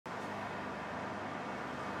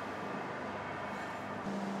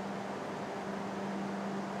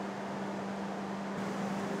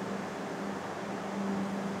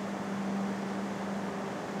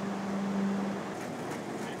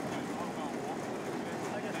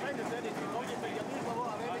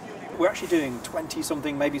we're actually doing 20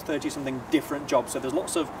 something, maybe 30 something different jobs. So there's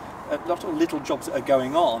lots of little jobs that are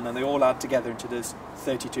going on, and they all add together into this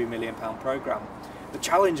 £32 million programme. The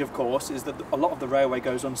challenge, of course, is that a lot of the railway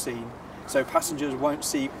goes unseen, so passengers won't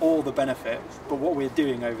see all the benefit. But what we're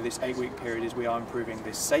doing over this 8-week period is we are improving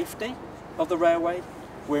the safety of the railway,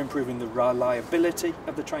 we're improving the reliability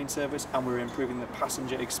of the train service, and we're improving the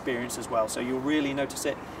passenger experience as well. So you'll really notice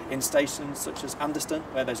it in stations such as Anderston,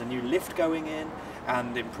 where there's a new lift going in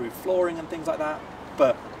and improved flooring and things like that.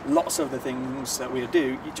 But lots of the things that we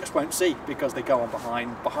do, you just won't see because they go on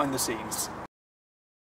behind the scenes.